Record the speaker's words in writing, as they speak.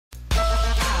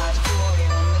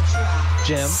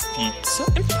Jim. Pizza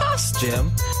and pasta.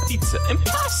 Jim. Pizza and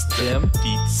pasta. Jim.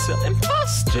 Pizza and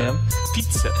pasta. Jim.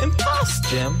 Pizza and pasta.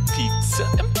 Jim. Pizza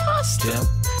and pasta. Jim.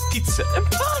 Pizza and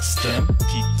pasta. Jim.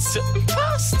 Pizza and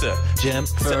pasta. Jim.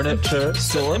 Furniture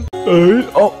store.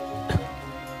 Oh.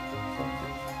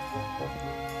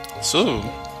 So,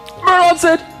 Merlon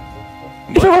said,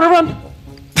 if I want to run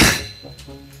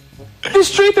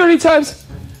this tree 30 times.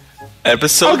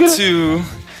 episode 2,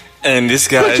 and this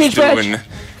guy is change doing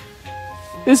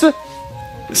This one.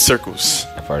 circles.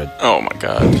 I farted. Oh my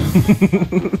god.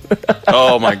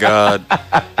 Oh my god.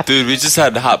 Dude, we just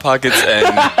had Hot Pockets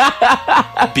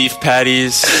and beef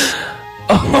patties.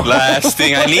 Last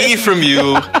thing I need from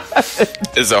you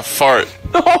is a fart.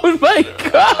 Oh my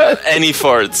god. Any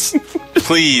farts.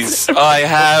 Please.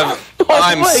 I'm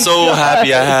my so God.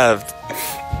 happy I have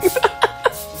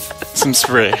some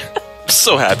spray.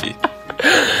 So happy.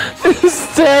 This is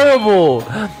terrible.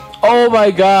 Oh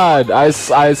my god. I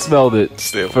smelled it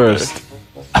Stay over first.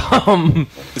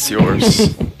 It's yours.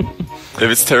 If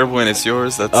it's terrible and it's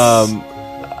yours, that's...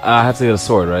 I have to get a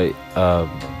sword, right?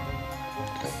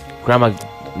 Grandma...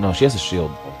 No, she has a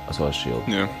shield. I saw a shield.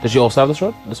 Yeah. Did she also have the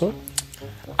sword?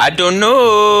 I don't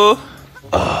know.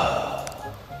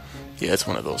 Yeah, it's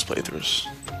one of those playthroughs.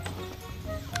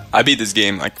 I beat this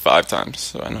game like 5 times,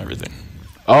 so I know everything.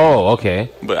 Oh, okay.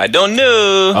 But I don't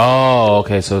know. Oh,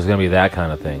 okay, so it's gonna be that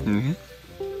kind of thing. Mm-hmm.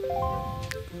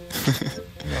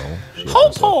 No. She Ho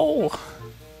has no ho.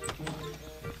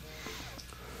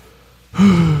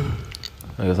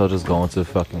 I guess I'll just go into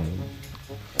fucking...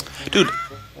 Dude,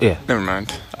 Yeah. never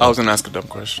mind. I was gonna ask a dumb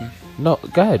question. No,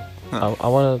 go ahead. I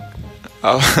wanna...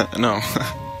 No.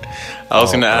 I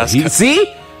was gonna ask...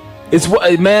 See? It's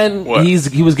what, man. What?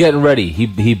 He was getting ready. He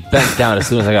bent down as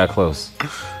soon as I got close.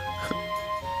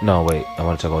 No, wait. I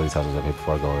want to check all these houses up here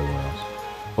before I go everywhere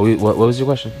else. What was your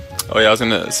question? Oh yeah, I was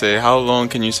gonna say, how long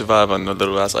can you survive on a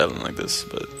little ass island like this?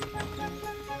 But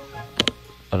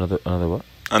Another what?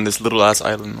 on this little ass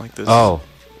island like this. Oh,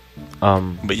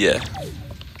 But yeah,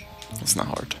 it's not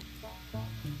hard.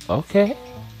 okay.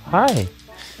 Hi.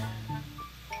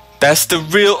 That's the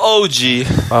real OG.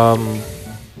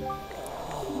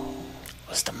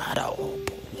 What's the matter?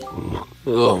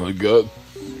 Oh my god.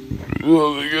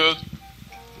 Oh my god.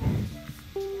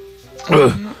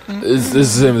 This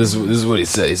is him. This is what he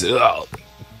said. He said, "Oh,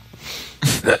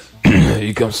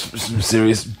 he comes from some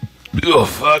serious." Oh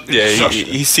fuck! Yeah,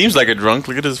 he seems like a drunk.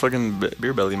 Look at his fucking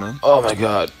beer belly, man. Oh my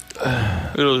god! Look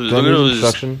at those, Do I need look at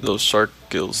instruction? those shark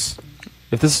gills.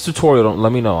 If this is tutorial, don't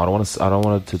let me know. I don't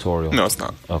want a tutorial. No, it's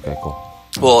not. Okay, cool.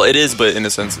 Well, it is, but in a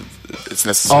sense, it's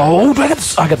necessary. Oh, I got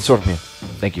the sword from here.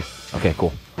 Thank you. Okay,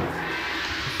 cool.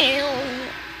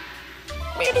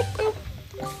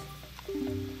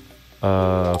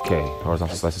 Okay.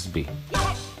 Horizontal slices B.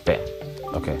 Bam.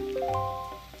 Okay.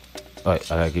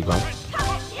 Alright, I gotta keep going.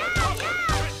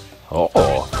 Oh.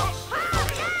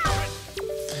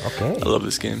 Okay. I love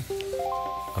this game.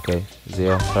 Okay.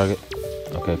 Zero. Target.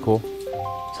 Okay, cool.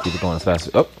 Let's keep it going as fast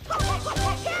as... Oh.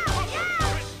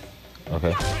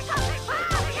 Okay.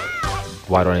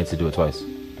 Why do I need to do it twice?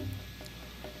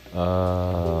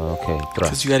 Okay. Thrust.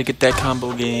 Because you gotta get that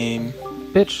combo game.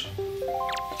 Bitch.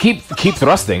 Keep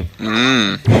thrusting.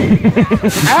 Ow!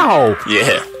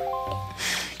 Yeah.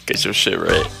 Get your shit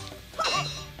right.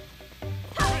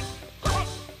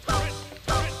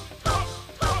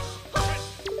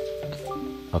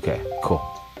 Okay, cool.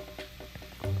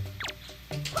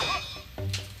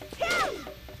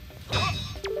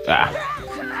 Ah.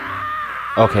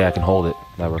 Okay, I can hold it.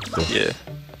 That works too. Yeah.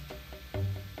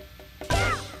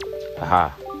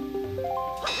 Aha.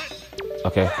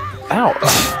 Okay. Ow!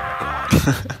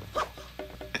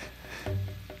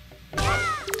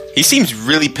 He seems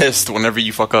really pissed whenever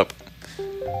you fuck up.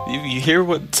 You hear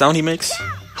what sound he makes?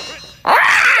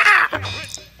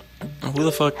 Who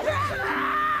the fuck?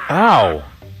 Ow!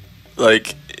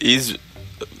 Like, he's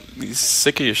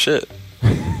sick of your shit.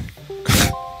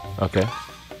 Okay.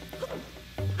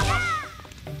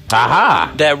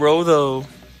 Aha! That row, though.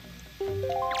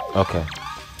 Okay.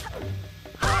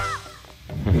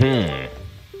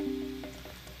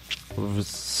 With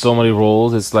so many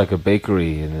rolls, it's like a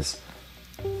bakery in this.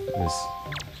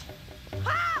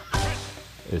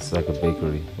 It's like a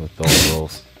bakery with all the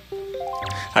rolls.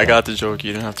 I got the joke,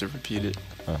 you don't have to repeat it.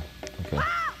 Oh, okay.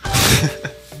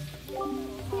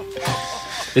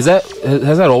 Has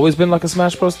that always been like a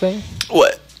Smash Bros thing?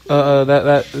 What?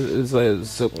 That is like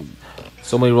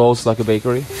so many rolls like a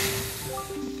bakery.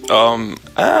 Like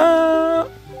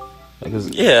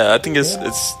Yeah, I think it's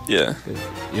yeah.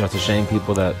 You know, to shame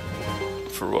people that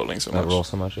For rolling so roll much.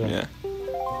 so much. Yeah.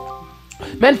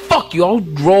 Man, fuck you! I'll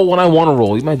roll when I want to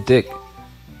roll. Eat my dick.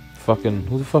 Fucking,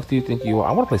 who the fuck do you think you are?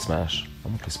 I want to play Smash. I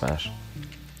want to play Smash.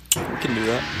 We can do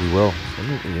that. We will.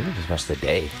 We can just Smash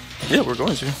today. Yeah, we're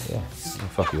going to. Yeah, I'll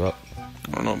fuck you up.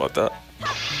 I don't know about that.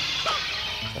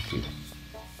 Fuck you.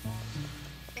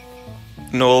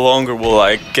 No longer will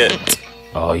I get.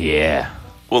 Oh yeah.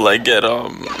 Will I get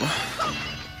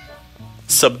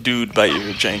subdued by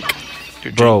your jank?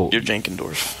 Bro, your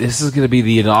Jankendorf. This is gonna be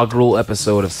the inaugural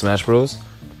episode of Smash Bros.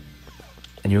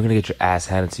 And you're gonna get your ass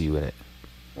handed to you in it.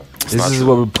 This is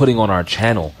what we're putting on our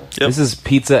channel. Yep. This is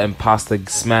Pizza and Pasta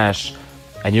Smash,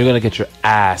 and you're gonna get your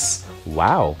ass.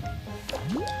 Wow.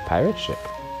 Pirate ship.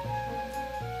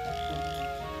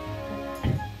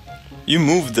 You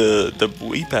moved the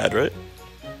Wii pad, right?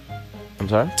 I'm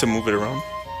sorry? To move it around.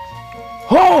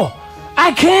 Oh!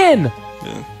 I can!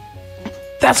 Yeah.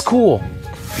 That's cool.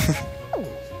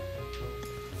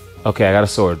 Okay, I got a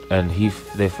sword, and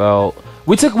they fell.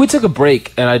 We took a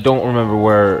break, and I don't remember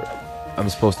where I'm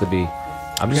supposed to be.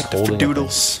 I'm just holding the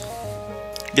doodles.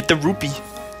 Get the rupee.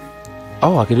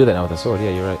 Oh, I can do that now with a sword.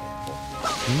 Yeah, you're right.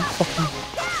 Can you fucking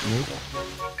move?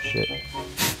 Shit.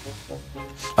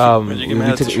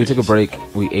 We took a break.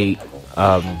 We ate.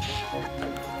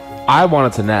 I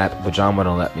wanted to nap, but John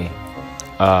wouldn't let me.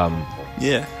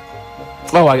 Yeah.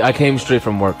 Oh, I came straight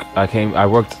from work. I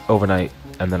worked overnight,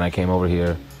 and then I came over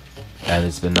here, and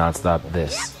it's been nonstop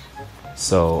this.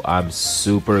 So I'm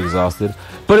super exhausted.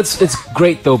 But it's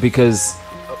great though, because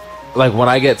like when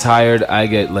I get tired, I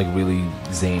get like really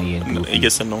zany and goofy. It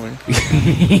gets annoying.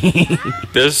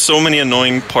 There's so many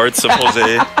annoying parts of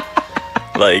Jose.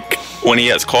 Like when he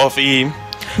has coffee.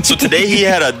 So today he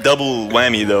had a double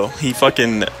whammy though. He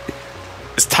fucking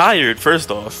is tired first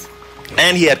off,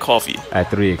 and he had coffee at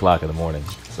 3 o'clock in the morning.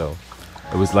 So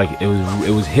it was like it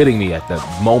was hitting me at the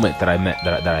moment that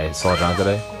I saw John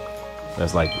today.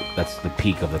 That's the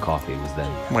peak of the coffee was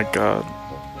then. Oh my god.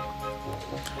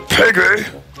 Piggy!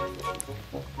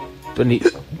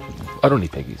 I don't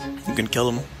need piggies. You can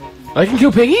kill them. I can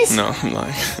kill piggies? No, I'm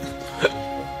lying.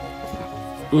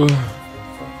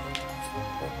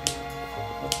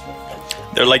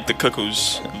 They're like the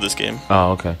cuckoos of this game.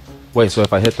 Oh, okay. Wait, so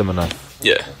if I hit them enough?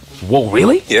 Yeah. Whoa,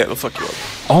 really? Yeah, they'll fuck you up.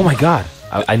 Oh my god.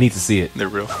 I need to see it. They're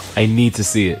real. I need to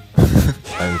see it.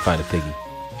 Let me find a piggy.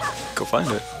 Go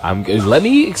find it. Let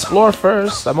me explore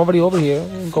first. I'm already over here.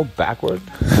 Go backward.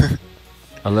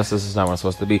 Unless this is not where I'm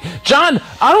supposed to be. John,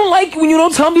 I don't like when you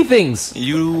don't tell me things.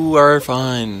 You are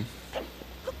fine.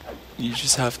 You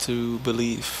just have to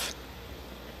believe.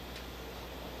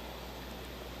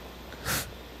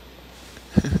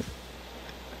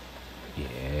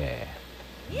 Yeah.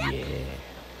 Yeah.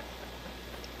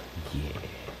 Yeah.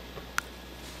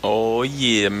 Oh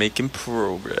yeah, making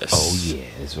progress. Oh yeah,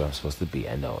 this is where I'm supposed to be.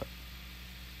 I know it.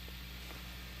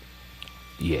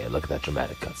 Yeah, look at that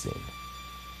dramatic cutscene.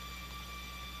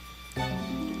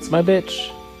 It's my bitch.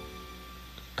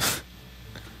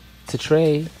 To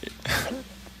Trey.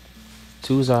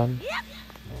 Tuzan.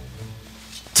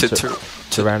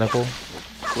 Tyrannical.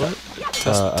 What?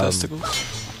 Testicles?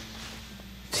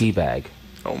 Teabag.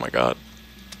 Oh my god.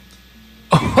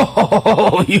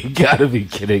 Oh, you gotta be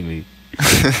kidding me.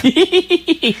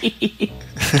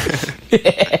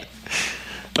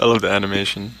 I love the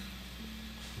animation.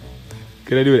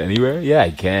 Can I do it anywhere? Yeah,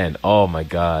 I can. Oh my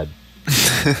god.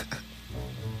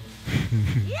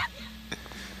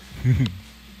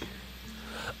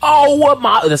 Oh, what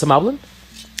that's a moblin?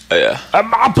 Oh, yeah. A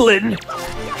moblin!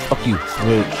 Fuck you. I'm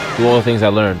gonna do all the things I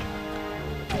learned.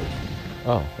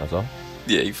 Oh, that's all?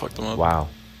 Yeah, you fucked him up. Wow.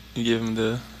 You gave him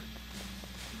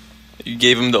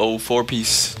the old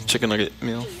 4-piece chicken nugget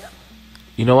meal.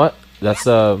 You know what? That's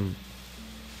the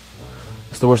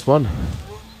worst one.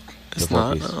 It's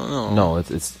not. No. No,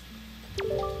 it's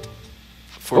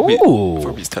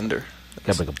 4-piece tender.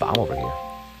 Gotta bring a bomb over here.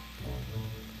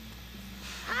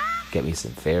 Get me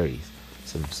some fairies,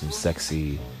 some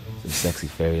sexy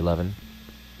fairy lovin'.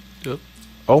 Yep.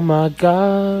 Oh my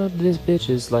god, this bitch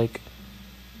is like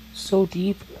so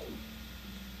deep.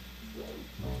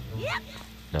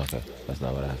 Okay, that's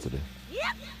not what I have to do.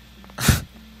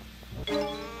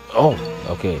 Oh,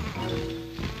 okay.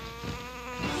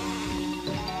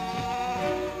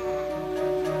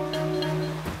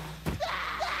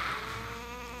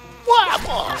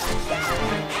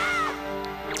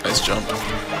 Nice jump.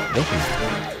 Thank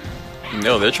you.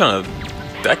 No, they're trying to.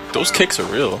 Those kicks are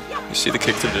real. You see the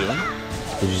kick to do?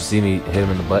 Did you see me hit him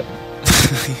in the butt?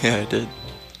 Yeah, I did.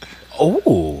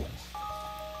 Oh,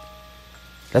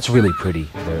 that's really pretty.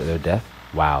 They're deaf.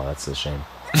 Wow, that's a shame.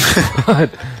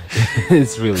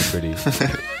 It's really pretty.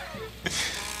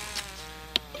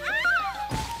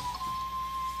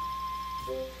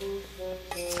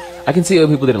 I can see why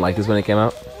people didn't like this when it came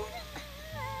out.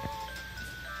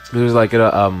 There's like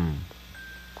a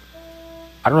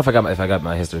I don't know if I got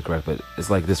my history correct, but it's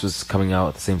like this was coming out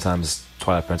at the same time as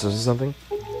Twilight Princess or something.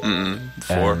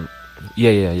 Before. And,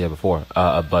 yeah, before.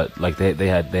 But like they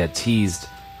had teased,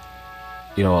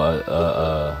 you know,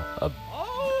 a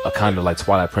kind of like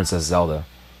Twilight Princess Zelda,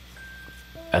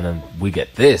 and then we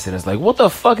get this, and it's like, what the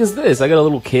fuck is this? I got a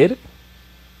little kid.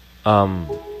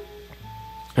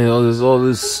 You know, there's all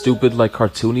this stupid like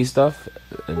cartoony stuff.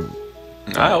 And,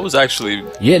 I was actually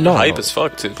hype as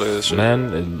fuck to play this shit.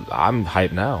 Man, I'm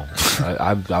hyped now.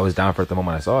 I was down for it the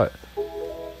moment I saw it,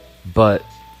 but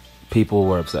people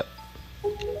were upset.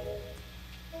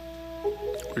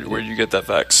 Where'd you get that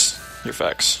facts? Your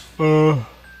facts? I'm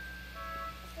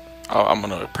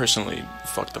gonna personally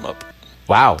fuck them up.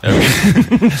 Wow.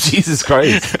 Jesus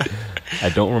Christ. I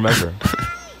don't remember.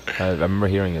 I remember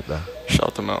hearing it though.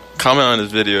 Shout them out. Comment on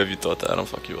this video if you thought that. I don't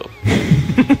fuck you up.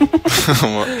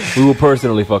 We will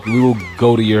personally fuck you. We will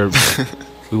go to your...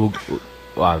 We will...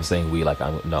 Well, I'm saying we like...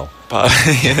 No.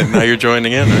 Yeah, now you're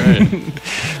joining in, alright.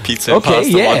 Pizza and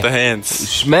pasta want the hands.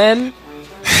 Shmen.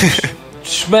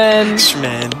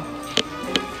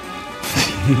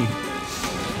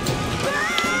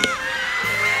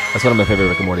 That's one of my favorite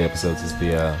Rick and Morty episodes is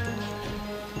the...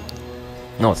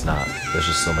 No, it's not. There's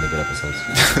just so many good episodes.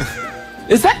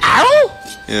 Is that Owl?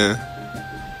 Yeah.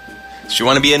 She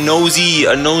want to be a nosy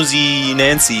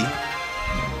Nancy.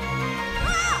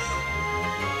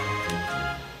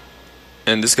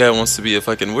 And this guy wants to be a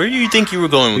fucking... Where do you think you were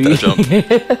going with that jump?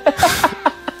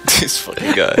 This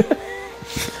fucking guy.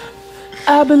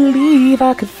 I believe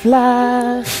I could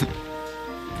fly.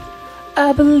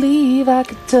 I believe I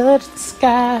could touch the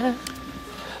sky.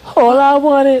 All I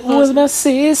wanted was my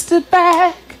sister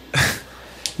back.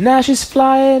 Now she's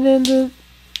flying in the...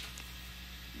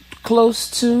 close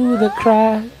to the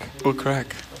crack. What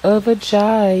crack? Of a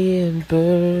giant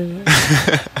bird.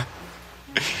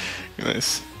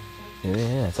 Nice.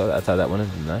 Yeah, that's how that went in,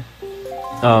 didn't I?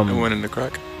 I went in the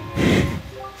crack.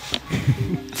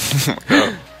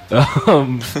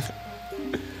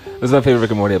 Those are my favorite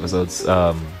Rick and Morty episodes.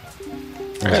 I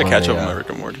gotta catch up on my Rick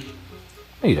and Morty.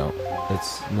 No, you don't.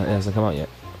 It hasn't come out yet.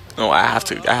 No, I have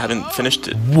to. I haven't finished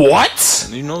it. What?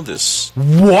 You know this.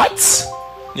 What?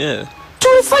 Yeah.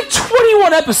 Dude, it's like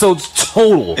 21 episodes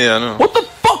total. Yeah, I know. What the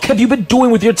fuck have you been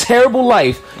doing with your terrible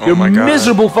life, your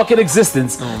miserable fucking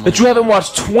existence, that you haven't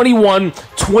watched 21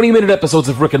 20-minute episodes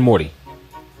of Rick and Morty?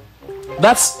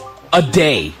 That's a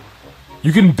day.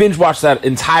 You can binge watch that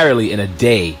entirely in a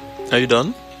day. Are you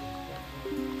done?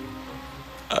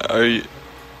 Are you...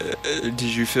 did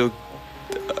you feel...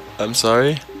 I'm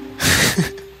sorry?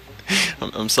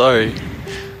 I'm sorry.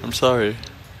 I'm sorry.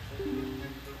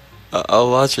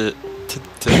 I'll watch it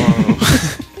tomorrow.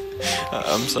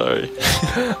 I'm sorry.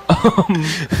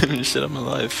 Shit on my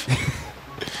life.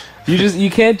 You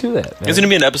can't do that, man. There's gonna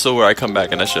be an episode where I come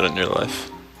back and I shit on your life.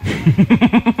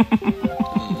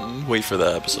 Wait for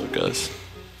that episode, guys.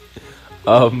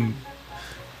 I'm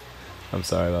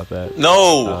sorry about that.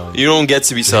 No, you don't get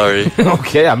to be sorry.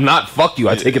 Okay, I'm not. Fuck you.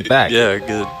 I take it back. Yeah,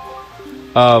 good.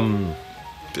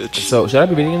 Bitch. So, should I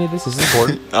be reading any of this? Is this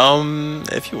important?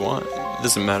 If you want, it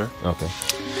doesn't matter. Okay.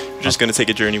 You're just gonna take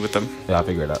a journey with them. Yeah, I'll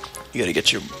figure it out. You gotta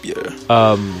get your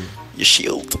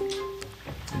shield.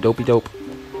 Dopey dope.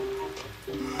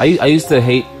 I used to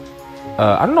hate.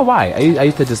 I don't know why. I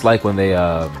used to dislike when they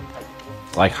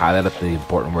like highlight up the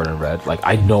important word in red. Like,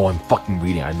 I know I'm fucking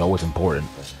reading. I know it's important.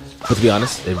 But to be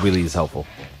honest, it really is helpful.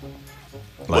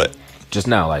 Like, what? Just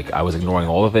now, like, I was ignoring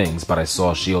all the things, but I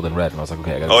saw shield in red, and I was like,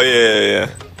 okay, I gotta... Oh, yeah.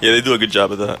 Yeah, they do a good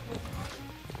job of that.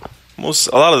 All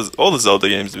the Zelda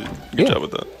games do a good job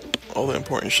with that. All the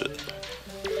important shit.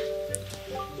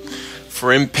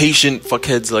 For impatient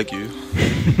fuckheads like you.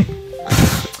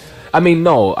 I mean,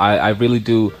 no, I really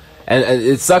do. And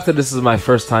it sucks that this is my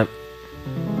first time...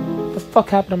 What the fuck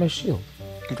happened to my shield?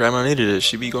 Grandma needed it.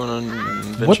 She be going on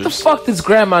adventures. What the fuck does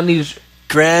Grandma need?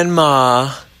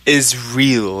 Grandma is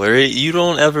real, alright? You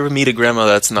don't ever meet a grandma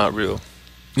that's not real.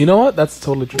 You know what? That's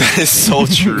totally true. That is so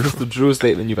true. It's the truest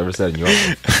statement you've ever said in your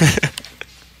life.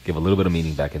 Give a little bit of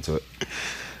meaning back into it.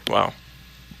 Wow.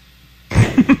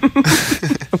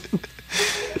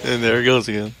 And there it goes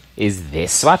again. Is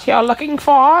this what you're looking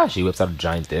for? She whips out a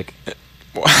giant dick.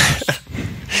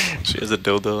 She has a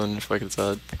dildo in her fucking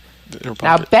side.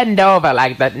 Now bend over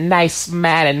like that nice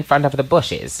man in front of the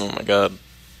bushes. Oh my god.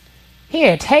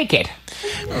 Here, take it.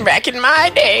 Back in my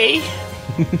day.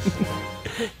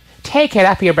 Take it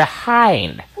up your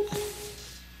behind.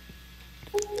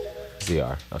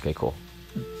 ZR. Okay, cool.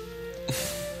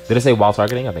 Did it say while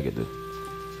targeting? I think it did.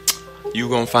 You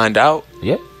gonna find out?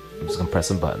 Yep. I'm just gonna press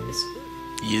some buttons.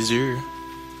 Easier.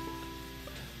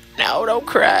 No, don't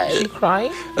cry. Is she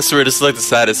crying? I swear, this is like the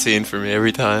saddest scene for me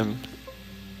every time.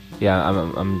 Yeah,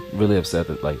 I'm really upset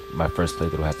that like my first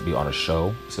playthrough has to be on a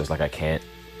show, so it's like I can't,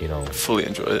 fully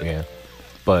enjoy it. Yeah,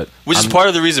 but which is part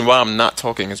of the reason why I'm not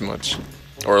talking as much,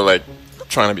 or like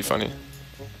trying to be funny.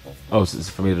 Oh, so it's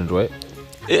for me to enjoy it.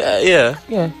 Yeah.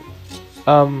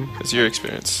 It's your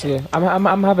experience. Yeah,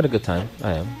 I'm having a good time.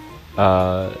 I am.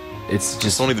 It's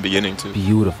just only the beginning too.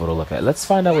 Beautiful to look at. Let's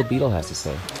find out what Beetle has to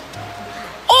say.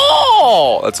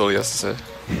 Oh, that's all he has to say.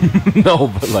 No,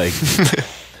 but like,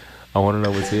 I want to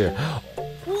know what's here.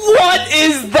 What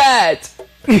is that?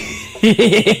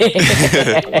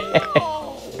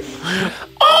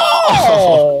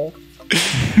 Oh!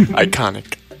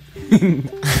 Iconic.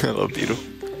 I love Beetle.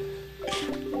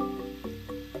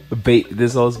 Bait.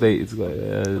 This all's bait. It's like,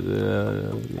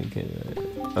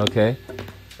 okay.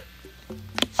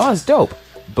 Oh, it's dope.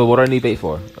 But what do I need bait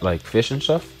for? Like fish and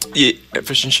stuff? Yeah,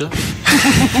 fish and stuff.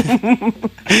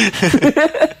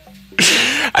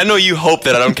 I know you hope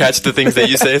that I don't catch the things that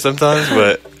you say sometimes,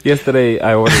 but yesterday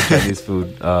I ordered Chinese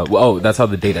food. That's how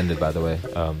the date ended, by the way.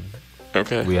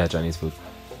 Okay. We had Chinese food,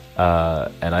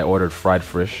 and I ordered fried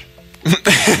fish.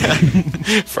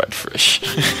 Fried fish.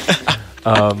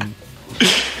 A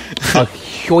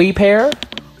hoi pear.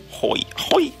 Hoi,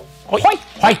 hoi, hoi, Hoi,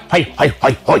 hoi, hoi, hoi,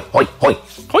 hoi, hoi, hoi, hoi.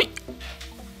 hoi.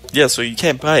 Yeah, so you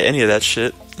can't buy any of that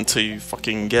shit until you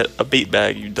fucking get a bait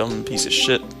bag, you dumb piece of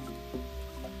shit.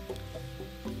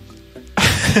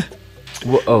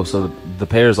 Oh, so the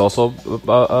pear is also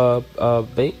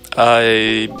bait?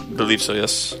 I believe so,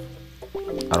 yes.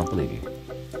 I don't believe you.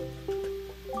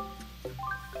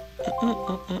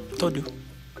 Told you.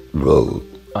 Oh,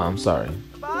 I'm sorry.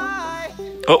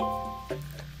 Oh.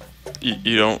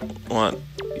 You don't want...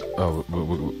 Oh,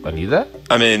 I need that?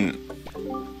 I mean,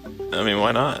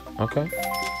 why not? Okay.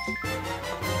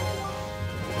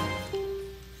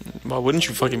 Why wouldn't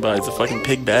you fucking buy it? It's a fucking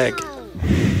pig bag.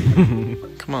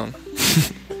 Come on.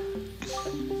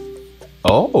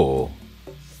 Oh.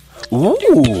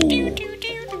 Ooh.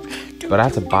 But I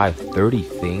have to buy 30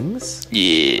 things?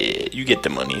 Yeah, you get the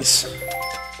monies.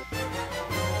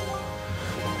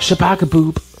 Shabaka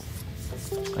boop.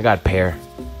 I got pear.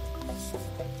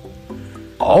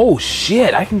 Oh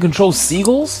shit, I can control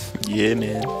seagulls? Yeah,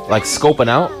 man. Like scoping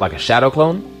out, like a shadow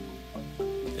clone?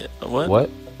 Yeah, what? What?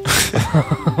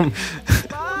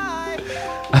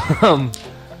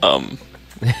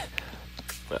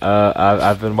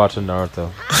 I've been watching Naruto.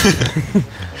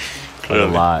 A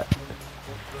lot.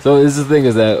 So this is the thing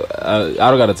is that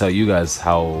I don't gotta tell you guys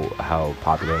how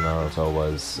popular Naruto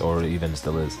was, or even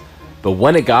still is. But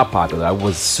when it got popular, I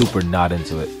was super not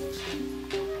into it.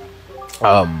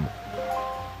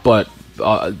 But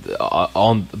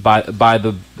by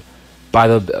the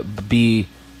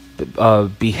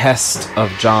behest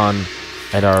of John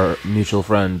and our mutual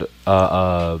friend,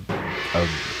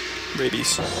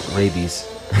 Rabies.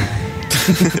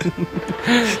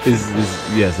 His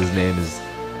name is.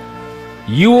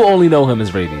 You will only know him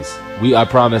as Rabies. I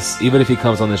promise. Even if he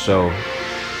comes on the show,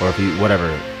 or if he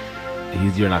whatever,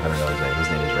 you're not gonna know his name. His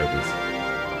name is Rabies.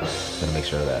 Gonna make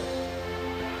sure of that.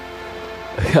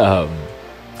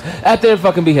 At their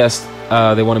fucking behest,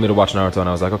 they wanted me to watch Naruto, and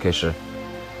I was like, okay, sure.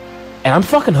 And I'm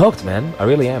fucking hooked, man. I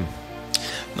really am.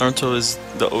 Naruto is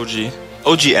the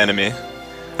OG anime.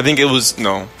 I think it was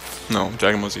no,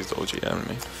 Dragon Ball Z is the OG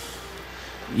anime.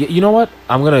 You know what?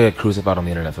 I'm gonna get crucified on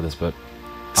the internet for this, but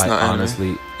it's I not honestly,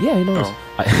 anime. Yeah, you know. Oh.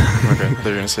 Okay, I thought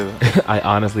you were gonna say that. I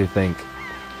honestly think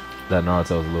that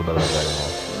Naruto is a little better than Dragon Ball.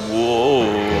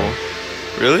 Whoa, Yeah.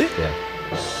 Really? Yeah.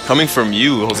 Coming from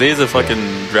you, Jose is a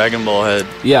fucking Dragon Ball head.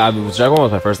 Yeah, I mean, Dragon Ball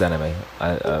was my first anime.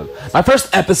 My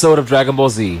first episode of Dragon Ball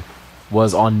Z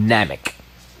was on Namek.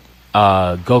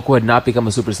 Goku had not become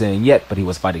a Super Saiyan yet, but he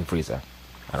was fighting Frieza.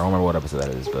 I don't remember what episode that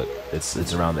is, but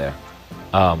it's around there.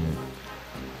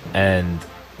 And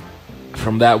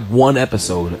from that one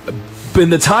episode, in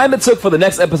the time it took for the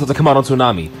next episode to come out on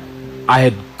Toonami, I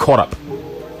had caught up.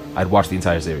 I'd watched the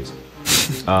entire series.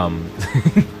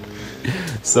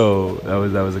 So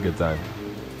that was a good time.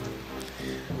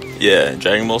 Yeah,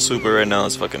 Dragon Ball Super right now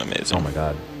is fucking amazing. Oh my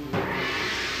god.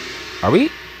 Are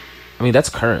we? I mean, that's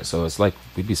current, so it's like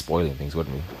we'd be spoiling things,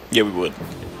 wouldn't we? Yeah, we would.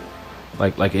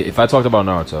 Like if I talked about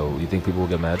Naruto, you think people will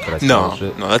get mad that I spoiled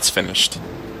shit? No, that's finished.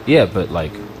 Yeah, but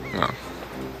like, no.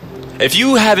 If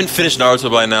you haven't finished Naruto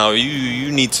by now,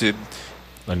 you need to.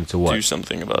 I need to what? Do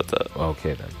something about that.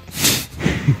 Okay then.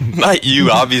 Not you,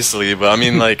 obviously, but I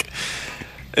mean, like,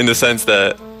 in the sense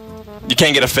that you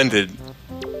can't get offended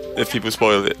if people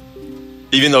spoil it,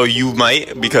 even though you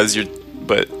might because you're.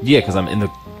 But yeah, because I'm in the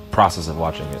process of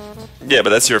watching it. Yeah, but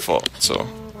that's your fault. So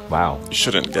wow, you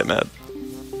shouldn't get mad.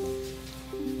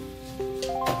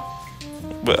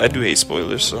 But I do hate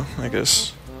spoilers, so I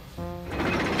guess.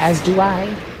 As do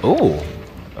I. Oh,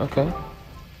 okay.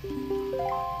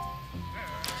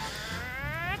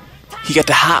 He got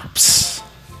the hops.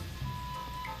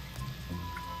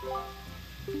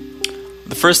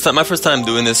 My first time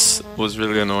doing this was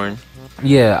really annoying.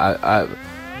 Yeah, I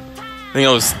think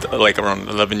I was like around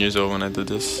 11 years old when I did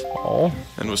this, oh,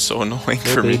 and it was so annoying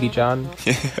little for baby me. John,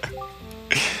 Yeah.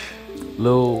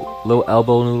 little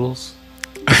elbow noodles,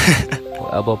 little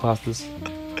elbow pastas.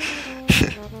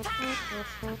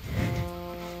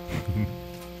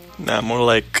 Nah, more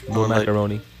like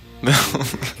Macaroni. No.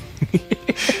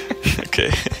 Okay,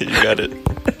 you got it.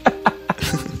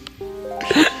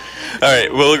 All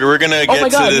right, well, we're gonna get Oh my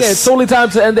god, to this. yeah, it's totally time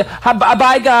to end it.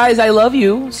 Bye, guys. I love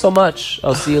you so much.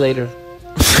 I'll see you later.